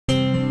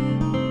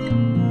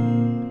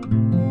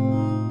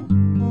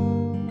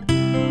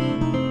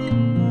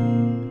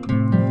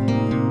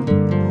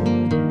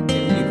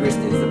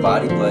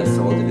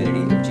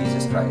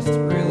Christ,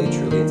 really,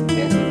 truly,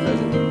 intensely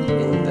present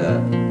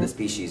in the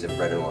species of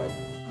bread and wine.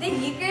 The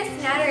Eucharist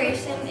and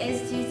Adoration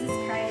is Jesus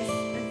Christ.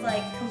 It's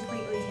like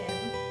completely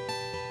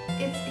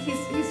Him.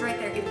 He's right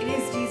there. It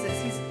is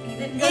Jesus.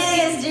 It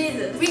is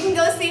Jesus. We can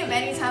go see Him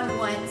anytime we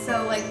want.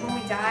 So like when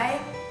we die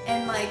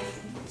and like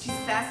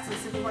Jesus asks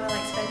us if we want to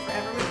like spend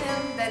forever with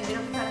Him, then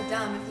it'll be kind of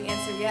dumb if we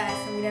answer yes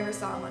and we never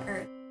saw Him on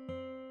earth.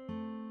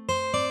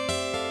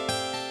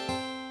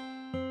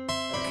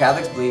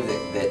 Catholics believe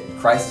that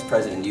Christ is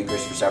present in the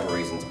Eucharist for several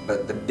reasons,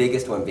 but the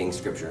biggest one being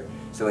Scripture.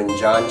 So in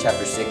John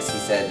chapter 6, he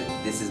said,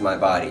 "This is my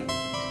body.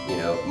 You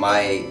know,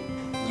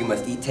 you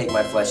must take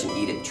my flesh and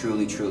eat it.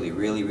 Truly, truly,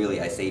 really, really,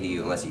 I say to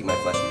you, unless you eat my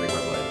flesh and drink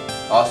my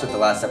blood." Also at the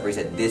Last Supper, he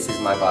said, "This is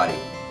my body."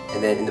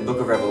 And then in the book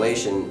of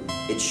Revelation,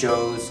 it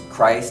shows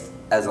Christ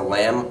as a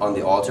lamb on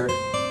the altar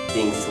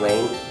being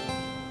slain,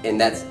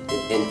 and it's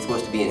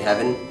supposed to be in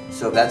heaven.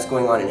 So if that's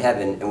going on in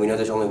heaven, and we know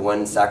there's only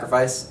one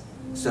sacrifice,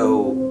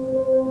 so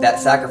that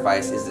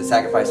sacrifice is the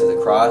sacrifice of the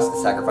cross,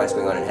 the sacrifice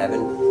going on in heaven,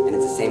 and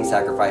it's the same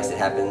sacrifice that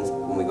happens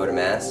when we go to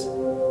Mass.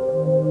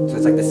 So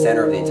it's like the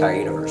center of the entire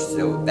universe.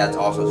 So that's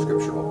also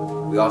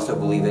scriptural. We also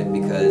believe it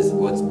because,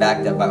 well, it's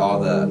backed up by all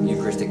the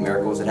Eucharistic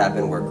miracles that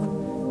happen, where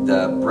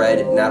the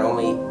bread not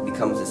only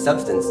becomes a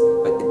substance,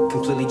 but it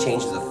completely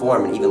changes the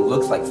form and even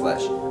looks like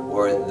flesh.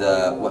 Or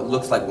what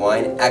looks like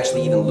wine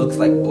actually even looks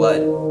like blood.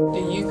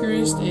 The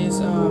Eucharist is,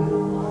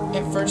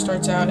 it first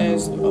starts out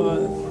as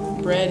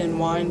bread and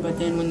wine, but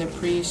then when the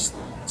priest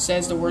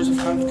says the words of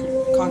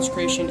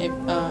consecration,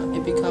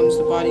 it becomes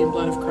the body and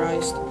blood of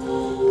Christ.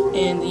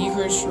 And the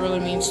Eucharist really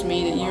means to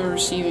me that you're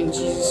receiving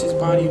Jesus'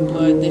 body and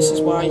blood. This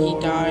is why He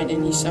died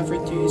and He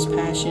suffered through His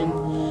passion.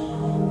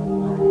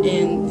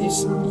 And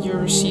you're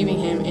receiving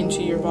Him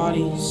into your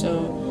body.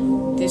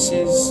 So this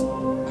is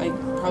like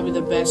probably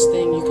the best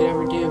thing you could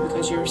ever do,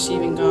 because you're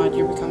receiving God,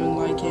 you're becoming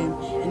like Him,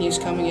 and He's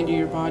coming into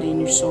your body and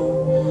your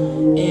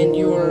soul. And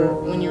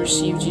when you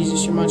receive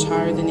Jesus, you're much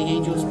higher than the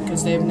angels,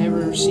 because they have never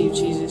received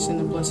Jesus in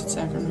the Blessed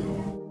Sacrament.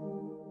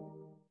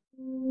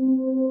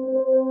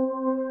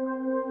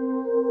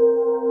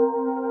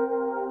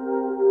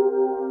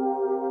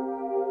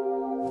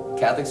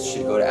 Catholics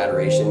should go to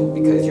adoration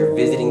because you're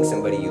visiting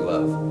somebody you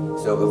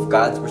love. So if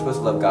we're supposed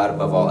to love God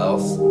above all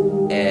else,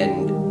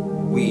 and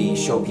we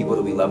show people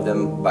that we love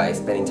them by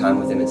spending time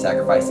with them and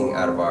sacrificing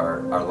out of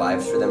our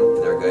lives for them,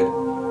 for their good.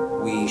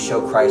 We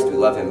show Christ we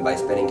love Him by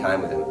spending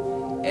time with Him.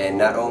 And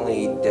not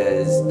only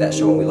does that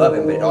show when we love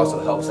Him, but it also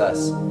helps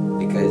us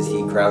because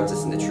He grounds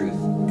us in the truth,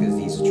 because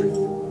He's the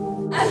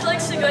truth.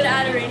 Catholics should go to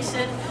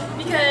adoration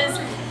because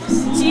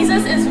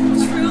Jesus is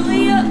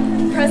truly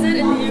present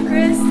in the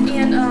Eucharist,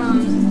 and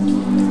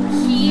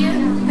He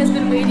has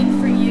been waiting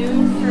for you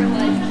for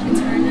like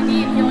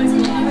eternity, and He always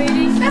will be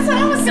waiting. That's what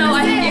I was So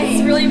I think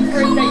it's really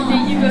important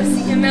that you go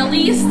see Him at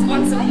least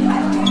once a week.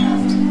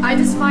 I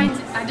just find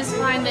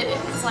that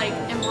it's like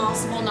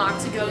impossible not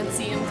to go and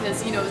see Him,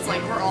 because you know it's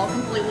like we're all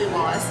completely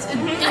lost,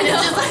 and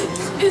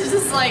it's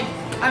just like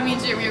I mean,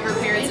 we have our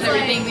parents and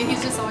everything, but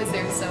He's just always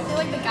there. So I feel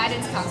like the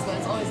guidance counselor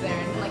is always there,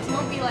 and like He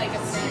won't be like a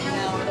friend, you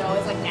know, where they're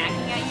always like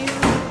nagging at you.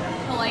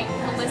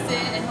 He'll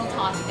listen and He'll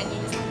talk, and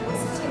you just have to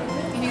listen to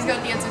Him. And He's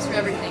got the answers for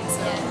everything.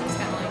 So it's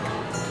kind of like,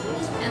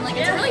 and like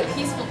it's a really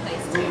peaceful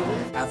place too.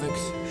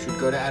 Catholics should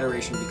go to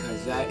adoration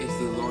because that is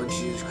the Lord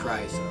Jesus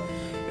Christ.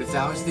 If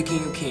that was the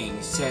King of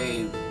Kings,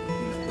 say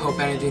Pope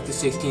Benedict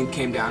XVI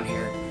came down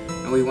here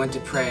and we went to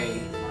pray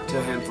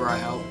to Him for our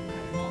help,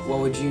 what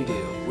would you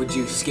do? Would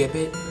you skip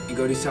it and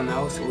go do something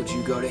else, or would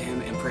you go to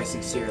Him and pray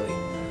sincerely?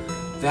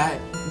 That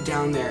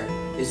down there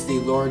is the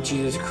Lord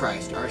Jesus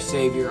Christ, our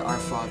Savior, our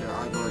Father,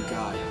 our Lord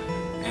God.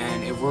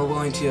 And if we're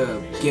willing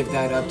to give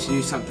that up to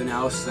do something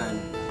else, then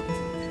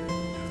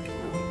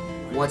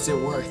what's it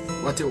worth?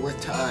 What's it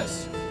worth to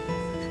us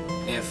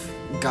if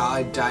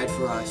God died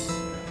for us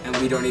and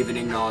we don't even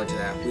acknowledge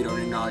that? We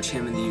don't acknowledge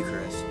Him in the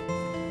Eucharist.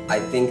 I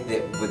think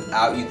that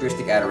without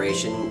Eucharistic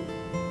adoration,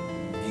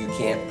 you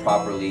can't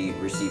properly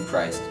receive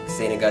Christ.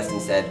 St. Augustine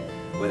said,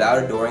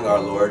 without adoring our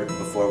Lord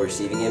before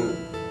receiving Him,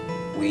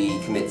 we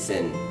commit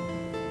sin,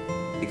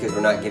 because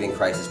we're not giving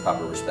Christ His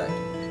proper respect.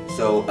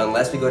 So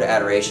unless we go to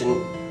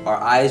adoration, our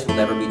eyes will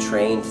never be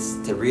trained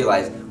to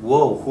realize,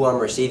 whoa, who I'm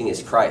receiving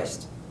is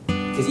Christ.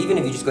 Because even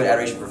if you just go to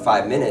adoration for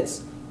 5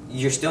 minutes,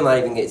 you're still not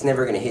even, it's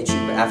never going to hit you.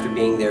 But after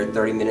being there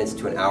 30 minutes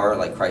to an hour,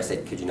 like Christ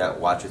said, could you not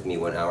watch with me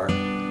 1 hour?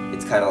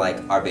 It's kind of like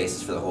our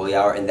basis for the Holy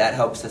Hour, and that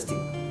helps us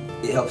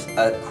it helps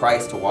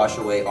Christ to wash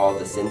away all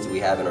the sins we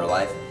have in our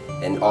life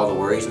and all the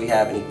worries we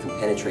have, and He can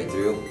penetrate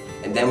through.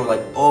 And then we're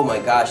like, oh my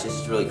gosh, this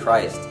is really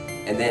Christ.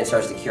 And then it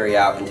starts to carry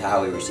out into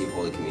how we receive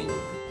Holy Communion.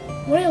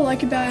 What I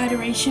like about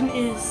adoration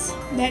is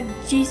that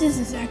Jesus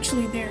is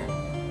actually there.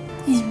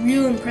 He's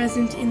real and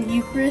present in the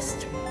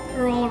Eucharist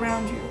or all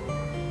around you.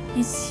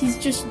 He's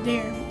just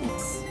there.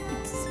 It's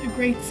a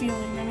great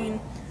feeling. I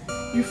mean,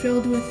 you're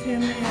filled with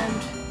Him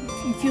and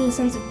you feel a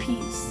sense of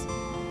peace.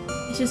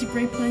 It's just a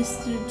great place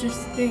to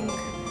just think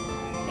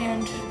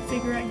and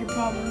figure out your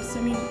problems.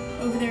 I mean,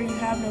 over there you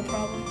have no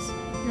problems.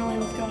 You're only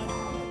with God.